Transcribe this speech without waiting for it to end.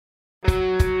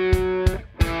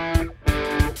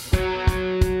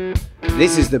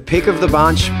This is the Pick of the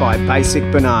Bunch by Basic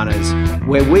Bananas,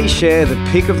 where we share the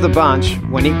pick of the bunch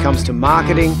when it comes to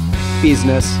marketing,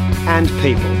 business, and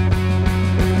people.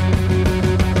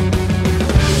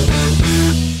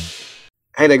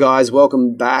 Hey there guys,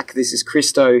 welcome back. This is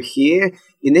Christo here.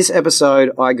 In this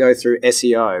episode, I go through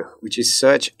SEO, which is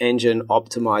search engine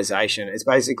optimization. It's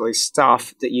basically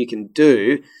stuff that you can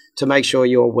do to make sure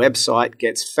your website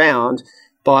gets found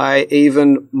by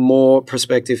even more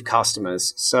prospective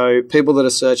customers. So people that are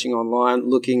searching online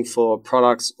looking for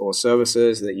products or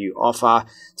services that you offer,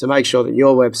 to make sure that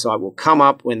your website will come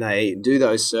up when they do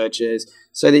those searches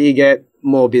so that you get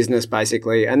more business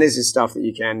basically. And this is stuff that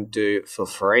you can do for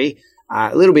free.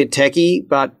 A little bit techie,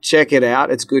 but check it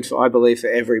out. It's good for, I believe, for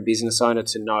every business owner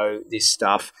to know this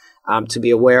stuff, to be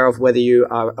aware of whether you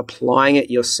are applying it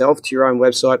yourself to your own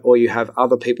website or you have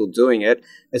other people doing it.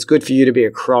 It's good for you to be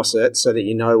across it so that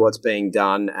you know what's being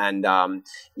done and,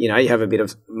 you have a bit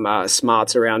of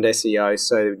smarts around SEO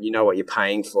so you know what you're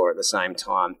paying for at the same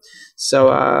time.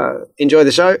 So enjoy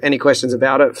the show. Any questions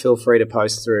about it, feel free to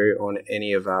post through on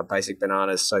any of Basic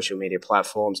Bananas social media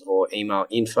platforms or email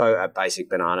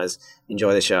info@basicbananas.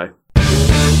 Enjoy the show.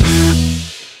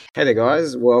 Hey there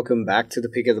guys, welcome back to the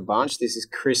Pick of the Bunch. This is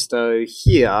Christo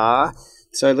here.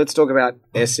 So let's talk about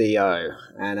SEO.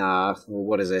 And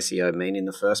what does SEO mean in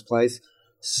the first place?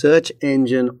 Search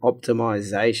engine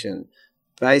optimization.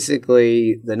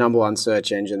 Basically, the number one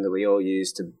search engine that we all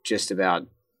use to just about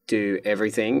do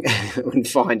everything and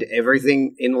find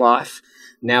everything in life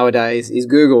nowadays is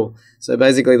Google. So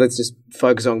basically, let's just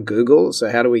focus on Google. So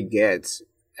how do we get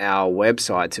our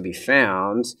website to be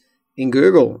found in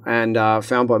Google and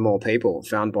found by more people,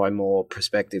 found by more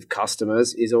prospective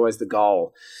customers is always the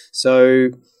goal. So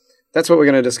that's what we're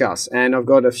going to discuss. And I've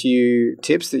got a few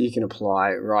tips that you can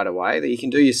apply right away that you can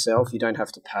do yourself. You don't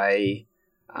have to pay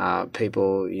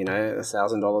people,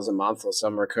 $1,000 a month or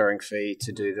some recurring fee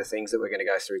to do the things that we're going to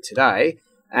go through today.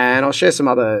 And I'll share some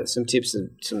tips,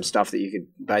 some stuff that you could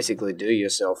basically do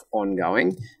yourself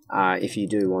ongoing if you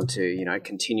do want to,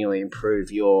 continually improve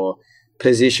your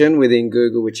position within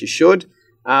Google, which you should.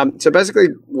 So basically,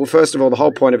 well, first of all, the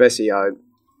whole point of SEO,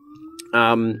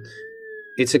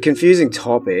 it's a confusing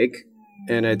topic,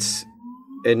 and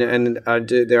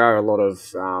there are a lot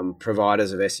of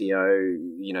providers of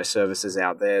SEO, services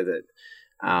out there that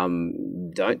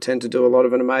don't tend to do a lot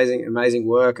of amazing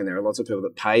work, and there are lots of people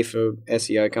that pay for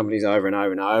SEO companies over and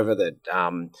over and over that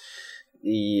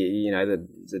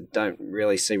that don't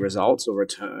really see results or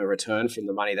a return from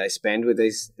the money they spend with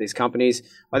these companies.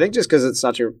 I think just because it's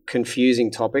such a confusing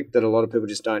topic that a lot of people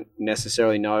just don't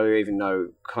necessarily know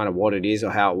kind of what it is or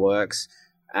how it works,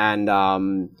 and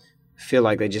feel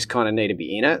like they just kind of need to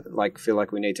be in it, feel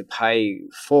like we need to pay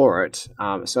for it.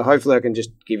 So hopefully I can just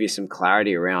give you some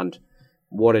clarity around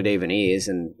what it even is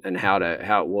and how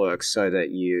it works, so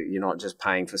that you're not just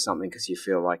paying for something because you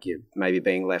feel like you're maybe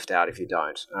being left out if you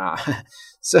don't.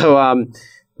 So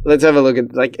let's have a look at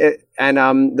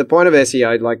the point of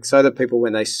SEO, so that people,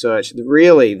 when they search,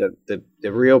 really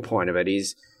the real point of it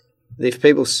is if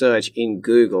people search in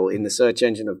Google, in the search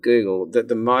engine of Google, that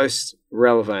the most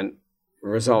relevant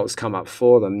results come up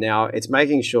for them. Now, it's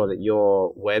making sure that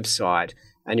your website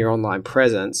and your online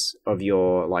presence of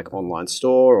your online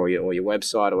store or your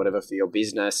website or whatever for your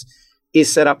business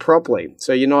is set up properly.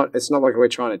 So it's not like we're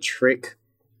trying to trick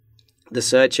the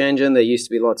search engine. There used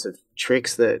to be lots of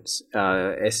tricks that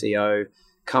SEO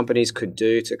companies could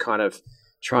do to kind of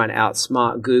try and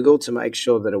outsmart Google to make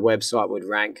sure that a website would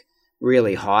rank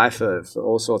really high for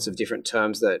all sorts of different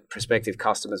terms that prospective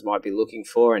customers might be looking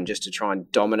for, and just to try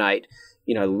and dominate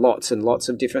lots and lots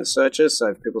of different searches. So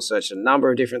if people search a number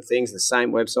of different things, the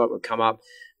same website would come up.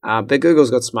 But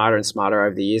Google's got smarter and smarter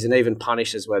over the years, and even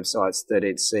punishes websites that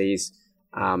it sees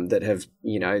that have,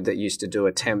 that used to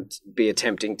be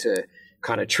attempting to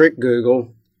kind of trick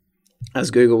Google.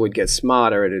 As Google would get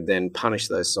smarter, it would then punish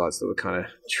those sites that were kind of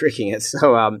tricking it.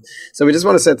 So we just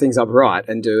want to set things up right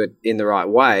and do it in the right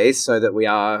way so that we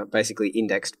are basically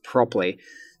indexed properly.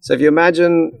 So if you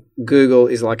imagine Google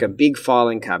is like a big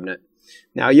filing cabinet.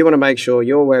 Now, you want to make sure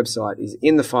your website is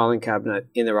in the filing cabinet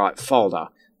in the right folder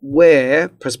where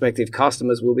prospective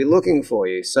customers will be looking for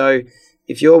you. So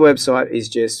if your website is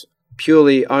just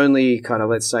purely only kind of,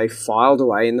 let's say, filed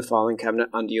away in the filing cabinet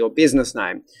under your business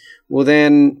name, well,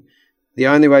 then the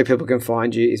only way people can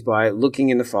find you is by looking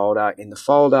in the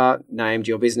folder named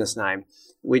your business name,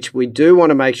 which we do want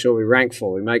to make sure we rank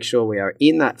for. We make sure we are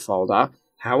in that folder.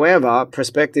 However,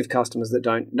 prospective customers that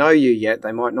don't know you yet,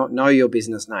 they might not know your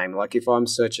business name. Like if I'm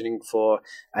searching for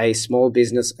a small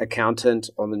business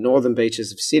accountant on the northern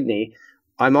beaches of Sydney,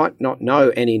 I might not know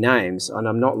any names, and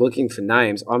I'm not looking for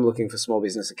names. I'm looking for small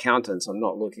business accountants. I'm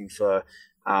not looking for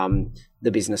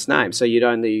the business name. So you'd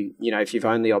only, if you've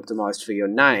only optimized for your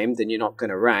name, then you're not going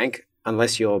to rank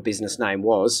unless your business name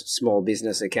was Small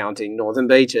Business Accounting Northern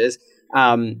Beaches.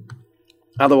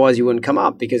 Otherwise, you wouldn't come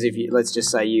up, because if you, let's just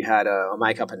say you had I'll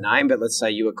make up a name, but let's say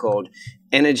you were called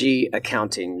Energy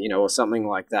Accounting, or something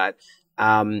like that.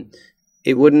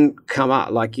 It wouldn't come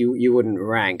up, like you wouldn't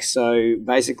rank. So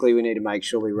basically we need to make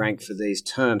sure we rank for these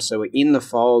terms. So we're in the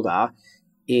folder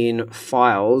in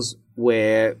files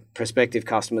where prospective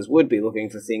customers would be looking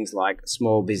for things like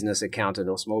small business accountant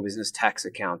or small business tax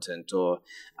accountant or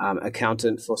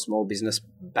accountant for small business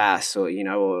BAS or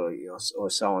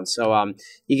so on. So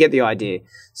you get the idea.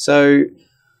 So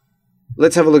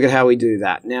let's have a look at how we do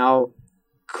that. Now,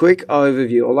 quick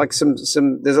overview, or like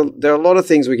there are a lot of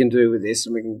things we can do with this,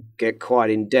 and we can get quite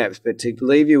in depth, but to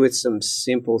leave you with some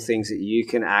simple things that you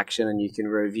can action and you can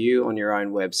review on your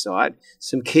own website,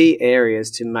 some key areas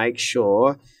to make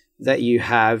sure that you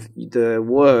have the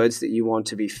words that you want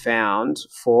to be found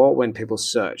for when people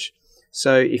search.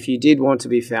 So if you did want to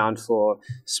be found for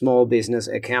small business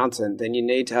accountant, then you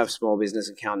need to have small business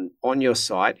accountant on your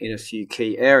site in a few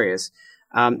key areas.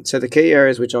 So the key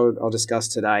areas which I'll discuss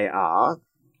today are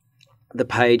the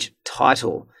page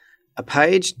title. A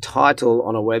page title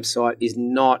on a website is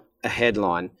not a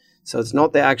headline. So it's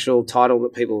not the actual title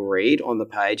that people read on the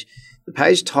page. The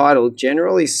page title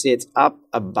generally sits up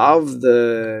above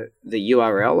the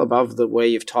URL, above where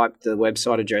you've typed the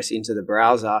website address into the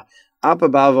browser. Up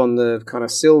above on the kind of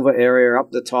silver area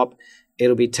up the top,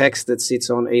 it'll be text that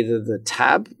sits on either the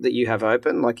tab that you have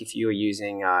open, like if you were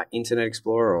using Internet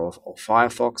Explorer or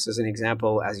Firefox as an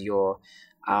example as your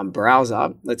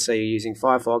browser. Let's say you're using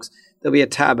Firefox, there'll be a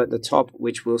tab at the top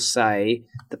which will say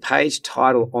the page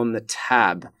title on the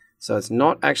tab. So it's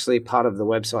not actually part of the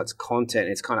website's content.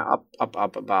 It's kind of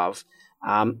up above.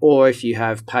 Or if you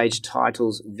have page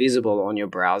titles visible on your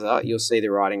browser, you'll see the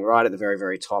writing right at the very,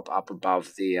 very top, up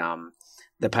above the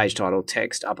page title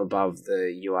text, up above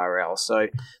the URL. So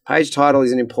page title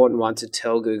is an important one to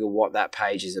tell Google what that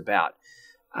page is about.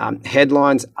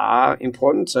 Headlines are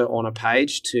important. So on a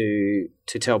page to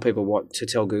tell people what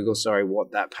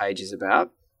that page is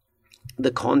about.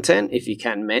 The content, if you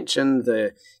can mention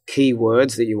the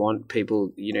keywords that you want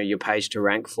people, your page to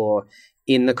rank for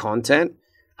in the content.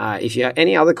 If you have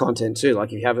any other content too,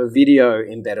 like if you have a video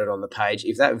embedded on the page,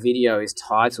 if that video is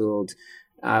titled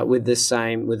with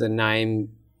a name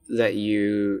that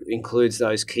includes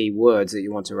those keywords that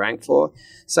you want to rank for.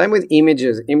 Same with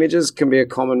images. Images can be a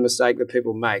common mistake that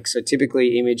people make. So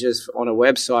typically images on a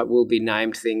website will be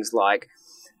named things like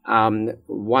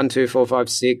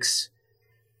 12456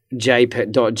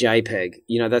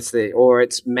 JPEG, or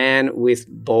it's man with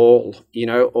ball,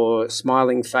 or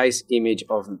smiling face image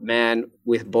of man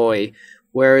with boy.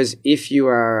 Whereas if you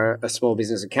are a small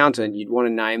business accountant, you'd want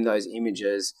to name those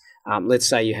images. Let's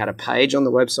say you had a page on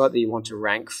the website that you want to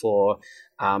rank for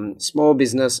small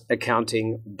business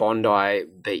accounting Bondi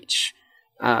Beach.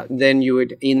 Then you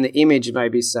would, in the image,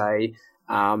 maybe say,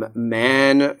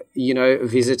 man,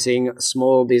 visiting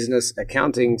small business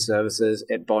accounting services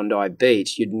at Bondi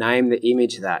Beach. You'd name the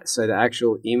image that. So the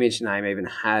actual image name even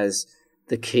has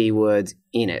the keywords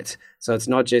in it. So it's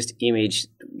not just image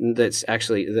that's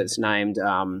named,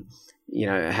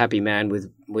 a happy man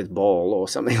with ball or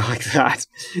something like that,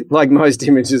 like most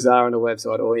images are on a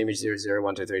website, or image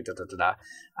 00123 .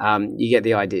 You get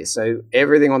the idea. So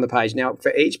everything on the page. Now,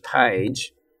 for each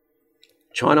page,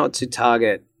 try not to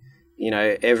target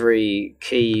every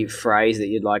key phrase that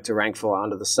you'd like to rank for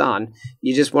under the sun.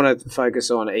 You just want to focus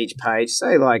on each page,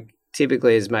 say like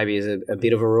typically as a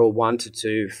bit of a rule, 1 to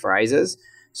 2 phrases.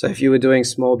 So if you were doing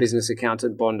small business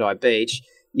accountant Bondi Beach,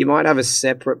 you might have a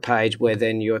separate page where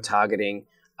then you're targeting,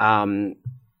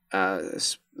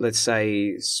 let's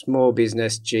say small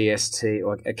business GST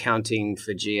or accounting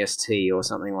for GST or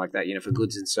something like that, for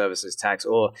goods and services tax.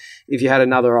 Or if you had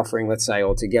another offering, let's say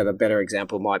altogether, better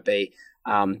example might be,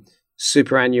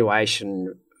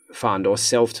 superannuation fund or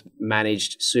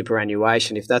self-managed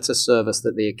superannuation. If that's a service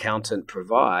that the accountant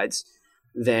provides,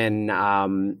 then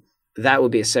that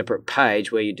would be a separate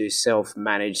page where you do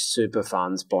self-managed super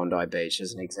funds Bondi Beach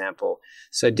as an example.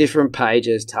 So different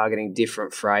pages targeting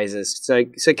different phrases. So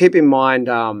keep in mind,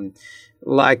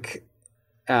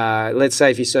 let's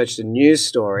say if you searched a news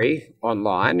story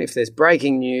online, if there's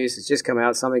breaking news, it's just come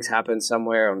out, something's happened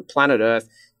somewhere on planet Earth,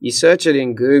 you search it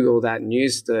in Google, that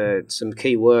news, some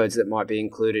keywords that might be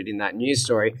included in that news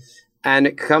story, and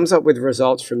it comes up with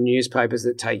results from newspapers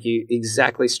that take you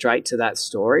exactly straight to that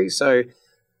story. So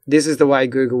this is the way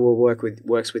Google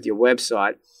works with your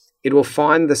website. it will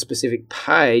find the specific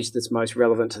page that's most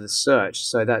relevant to the search.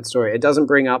 So that story, it doesn't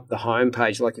bring up the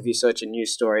homepage. Like if you search a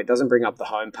news story, it doesn't bring up the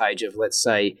homepage of, let's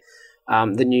say,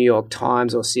 the New York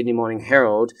Times or Sydney Morning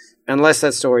Herald, unless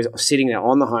that story is sitting there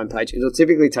on the homepage. It'll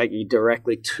typically take you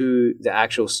directly to the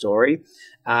actual story.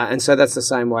 And so that's the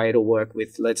same way it'll work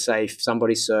with, let's say, if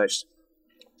somebody searched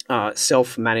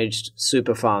self-managed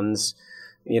super funds,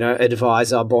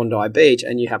 advisor Bondi Beach,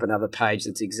 and you happen to have a page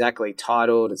that's exactly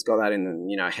titled, it's got that in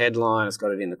the headline, it's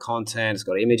got it in the content, it's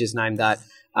got images named that,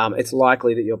 it's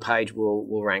likely that your page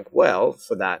will rank well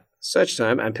for that search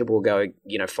term, and people will go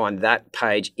find that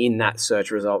page in that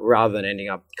search result rather than ending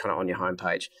up kind of on your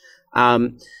homepage.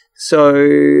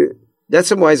 So that's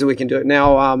some ways that we can do it.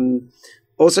 Now,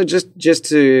 also just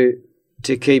to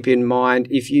keep in mind,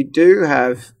 if you do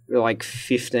have like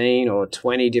 15 or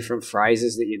 20 different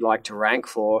phrases that you'd like to rank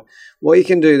for, what you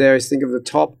can do there is think of the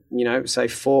top, say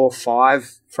 4 or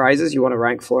 5 phrases you want to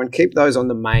rank for, and keep those on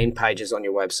the main pages on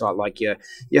your website, like your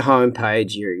home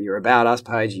page, your About Us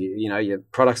page, your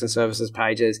products and services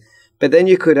pages. But then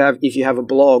you could have, if you have a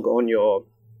blog on your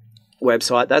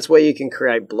website, that's where you can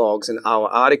create blogs and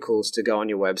articles to go on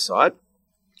your website,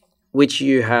 which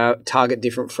you have target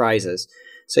different phrases.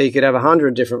 So you could have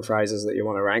 100 different phrases that you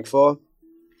want to rank for.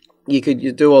 You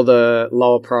do all the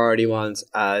lower priority ones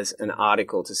as an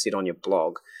article to sit on your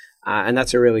blog. And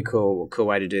that's a really cool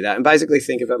way to do that. And basically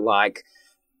think of it like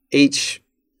each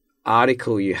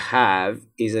article you have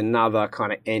is another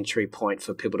kind of entry point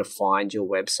for people to find your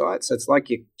website. So it's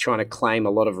like you're trying to claim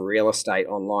a lot of real estate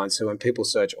online. So when people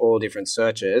search all different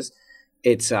searches,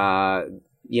 it's going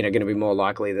to be more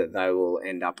likely that they will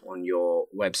end up on your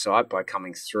website by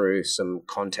coming through some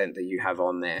content that you have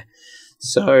on there.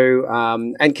 So,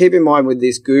 and keep in mind with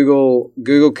this, Google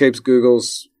keeps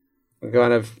Google's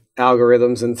kind of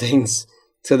algorithms and things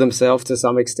to themselves to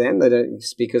some extent. They don't,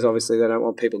 because obviously they don't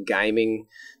want people gaming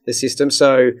the system.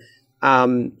 So,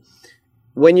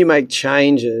 when you make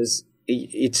changes,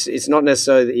 it's not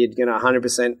necessarily that you're going to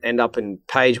 100% end up in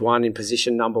page 1 in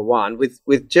position number 1.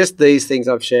 With just these things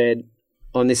I've shared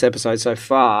on this episode so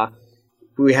far,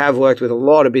 we have worked with a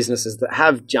lot of businesses that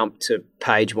have jumped to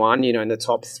page 1, in the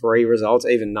top 3 results,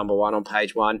 even number 1 on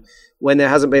page 1, when there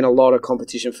hasn't been a lot of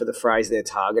competition for the phrase they're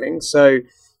targeting. So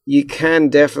you can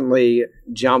definitely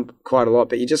jump quite a lot,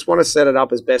 but you just want to set it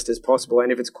up as best as possible.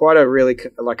 And if it's quite a really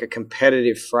like a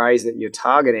competitive phrase that you're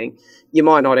targeting, you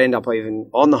might not end up even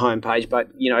on the homepage, but,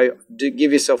 do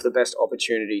give yourself the best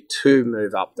opportunity to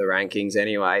move up the rankings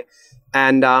anyway.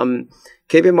 And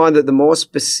keep in mind that the more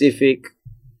specific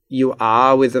you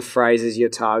are with the phrases you're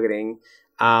targeting,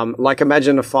 like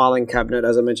imagine a filing cabinet,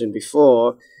 as I mentioned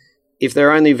before. If there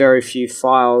are only very few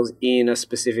files in a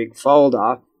specific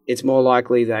folder, it's more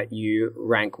likely that you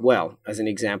rank well, as an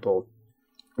example.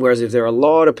 Whereas if there are a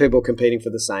lot of people competing for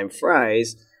the same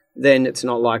phrase, then it's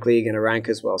not likely you're going to rank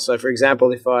as well. So for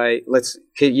example, let's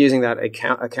keep using that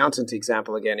accountant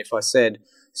example again. If I said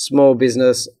small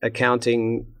business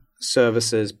accounting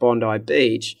services Bondi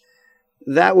Beach,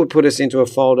 that would put us into a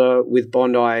folder with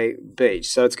Bondi Beach.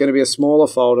 So it's going to be a smaller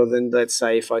folder than, let's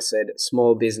say, if I said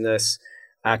small business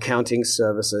accounting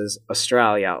services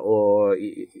Australia or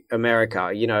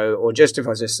America, or just if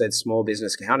I just said small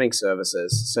business accounting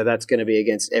services. So that's going to be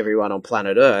against everyone on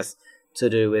planet Earth to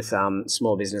do with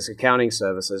small business accounting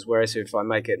services. Whereas if I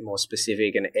make it more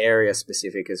specific and area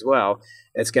specific as well,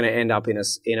 it's going to end up in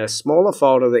a smaller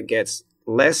folder that gets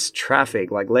less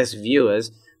traffic, like less viewers,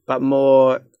 but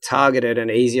more targeted and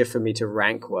easier for me to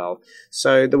rank well.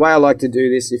 So the way I like to do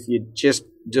this, if you're just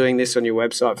doing this on your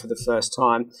website for the first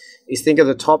time, is think of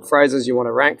the top phrases you want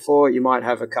to rank for. You might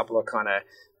have a couple of kind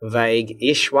of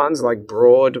vague-ish ones, like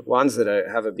broad ones that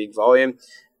have a big volume.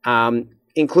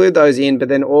 Include those in, but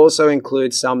then also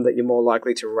include some that you're more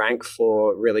likely to rank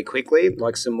for really quickly,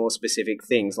 like some more specific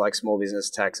things like small business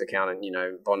tax accountant,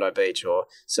 Bondi Beach, or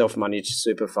self-managed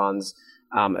super funds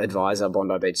advisor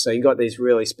Bondi Beach. So you've got these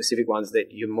really specific ones that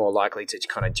you're more likely to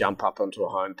kind of jump up onto a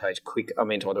homepage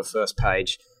onto the first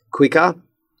page quicker.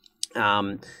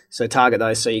 So target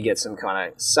those so you get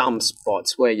some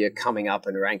spots where you're coming up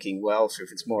and ranking well. So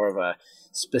if it's more of a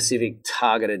specific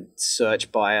targeted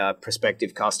search by a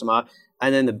prospective customer,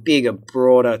 and then the bigger,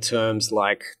 broader terms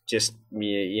like just,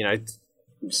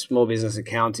 small business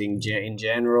accounting in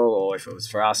general, or if it was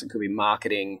for us, it could be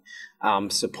marketing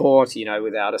support,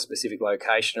 without a specific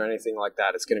location or anything like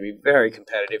that. It's going to be very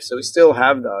competitive. So we still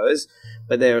have those,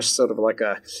 but they're sort of like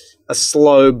a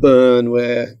slow burn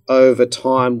where over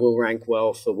time we'll rank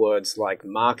well for words like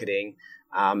marketing,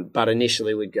 but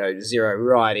initially we'd go zero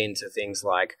right into things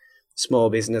like Small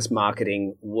Business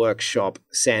Marketing Workshop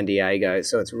San Diego.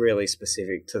 So it's really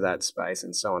specific to that space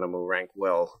and so on, and will rank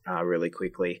well really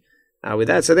quickly with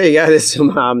that. So there you go. There's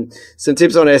some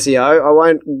tips on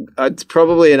SEO. It's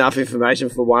probably enough information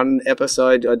for one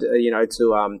episode,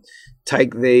 to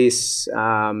take these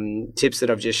tips that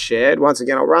I've just shared. Once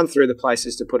again, I'll run through the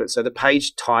places to put it. So the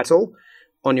page title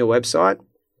on your website,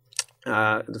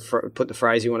 put the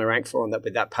phrase you want to rank for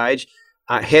with that page.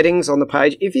 Headings on the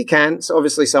page, if you can. So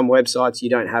obviously some websites you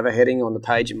don't have a heading on the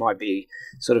page. It might be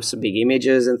sort of some big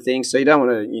images and things. So you don't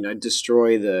want to,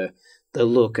 destroy the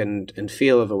look and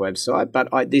feel of a website. But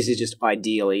this is just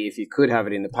ideally, if you could have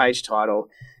it in the page title,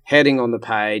 heading on the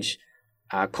page,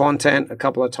 content a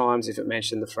couple of times if it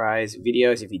mentioned the phrase,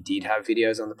 videos if you did have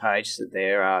videos on the page, so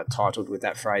they're titled with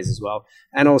that phrase as well,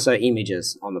 and also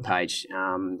images on the page.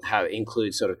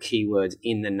 Include sort of keywords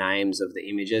in the names of the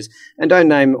images, and don't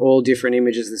name all different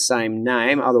images the same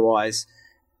name, otherwise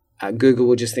Google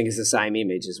will just think it's the same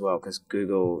image as well, because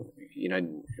Google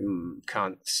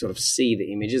can't sort of see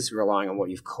the images relying on what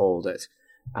you've called it.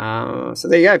 So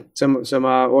there you go, some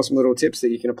awesome little tips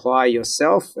that you can apply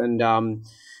yourself and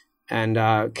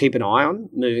keep an eye on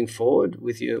moving forward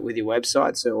with your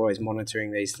website. So always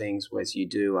monitoring these things as you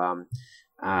do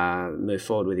move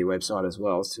forward with your website as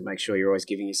well, to make sure you're always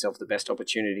giving yourself the best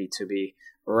opportunity to be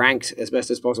ranked as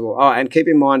best as possible. Oh, and keep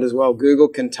in mind as well, Google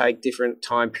can take different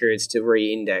time periods to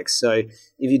re-index. So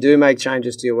if you do make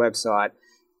changes to your website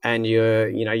and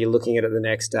you're looking at it the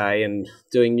next day and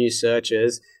doing new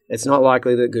searches, it's not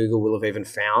likely that Google will have even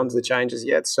found the changes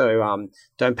yet. So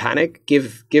don't panic.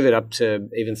 Give it up to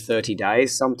even 30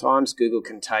 days. Sometimes Google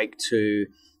can take to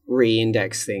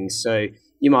re-index things. So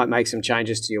you might make some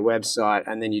changes to your website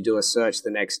and then you do a search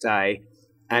the next day.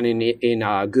 And in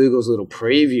Google's little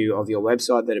preview of your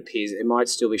website that appears, it might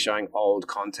still be showing old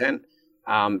content.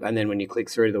 And then when you click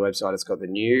through to the website, it's got the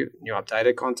new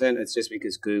updated content. It's just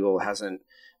because Google hasn't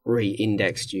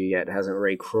re-indexed you yet, hasn't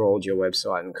re-crawled your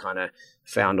website and kind of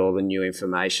found all the new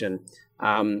information.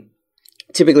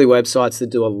 Typically websites that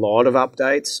do a lot of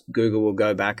updates, Google will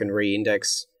go back and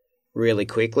re-index really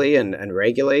quickly and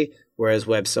regularly, whereas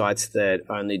websites that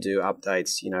only do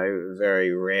updates,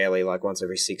 very rarely, like once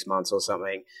every 6 months or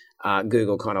something,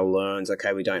 Google kind of learns,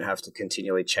 okay, we don't have to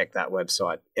continually check that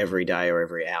website every day or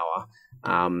every hour.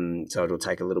 So it'll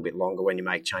take a little bit longer when you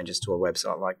make changes to a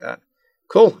website like that.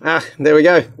 Cool. There we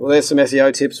go. Well, there's some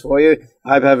SEO tips for you.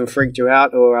 I hope I haven't freaked you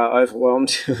out or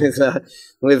overwhelmed with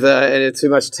too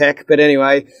much tech. But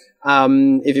anyway,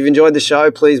 if you've enjoyed the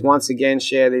show, please once again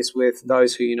share this with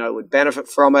those who would benefit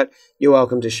from it. You're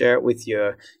welcome to share it with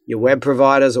your web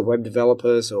providers or web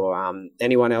developers or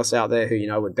anyone else out there who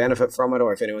would benefit from it,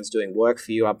 or if anyone's doing work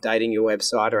for you, updating your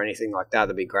website or anything like that,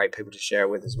 that'd be great people to share it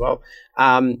with as well.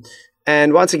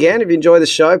 And once again, if you enjoy the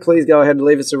show, please go ahead and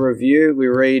leave us a review. We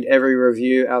read every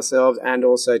review ourselves and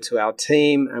also to our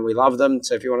team, and we love them.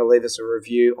 So if you want to leave us a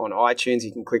review on iTunes,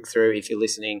 you can click through if you're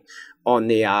listening on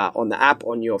the app,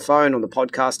 on your phone, on the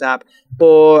podcast app,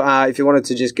 or if you wanted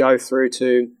to just go through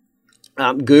to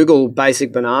Google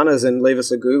Basic Bananas and leave us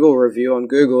a Google review on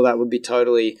Google, that would be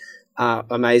totally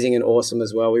amazing and awesome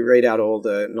as well. We read out all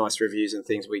the nice reviews and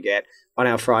things we get on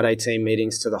our Friday team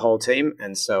meetings to the whole team,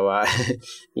 and so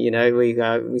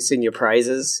we sing your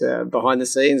praises behind the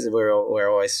scenes. We're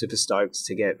always super stoked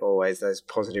to get always those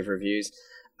positive reviews.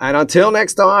 And until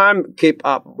next time, keep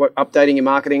updating your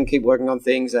marketing, keep working on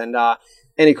things, and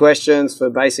any questions for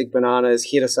Basic Bananas,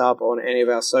 hit us up on any of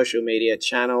our social media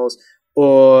channels,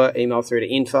 or email through to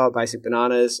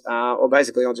info@basicbananas, or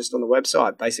basically just on the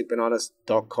website,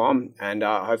 basicbananas.com. And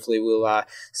hopefully we'll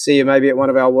see you maybe at one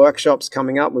of our workshops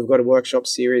coming up. We've got a workshop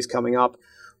series coming up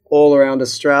all around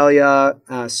Australia,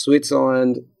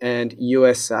 Switzerland, and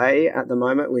USA at the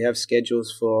moment. We have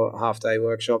schedules for half-day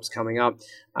workshops coming up,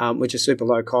 which are super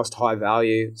low cost, high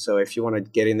value. So if you want to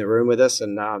get in the room with us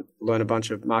and learn a bunch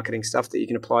of marketing stuff that you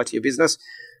can apply to your business,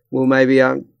 we'll maybe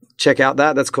check out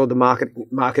that. That's called the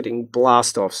Marketing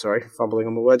Blast-Off. Sorry, fumbling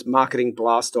on the words. Marketing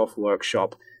Blast-Off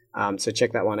Workshop. So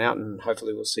check that one out, and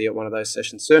hopefully we'll see you at one of those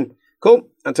sessions soon. Cool.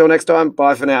 Until next time,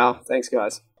 bye for now. Thanks,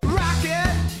 guys.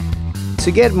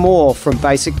 To get more from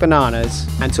Basic Bananas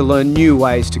and to learn new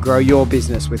ways to grow your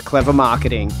business with clever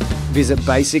marketing, visit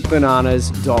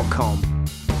basicbananas.com.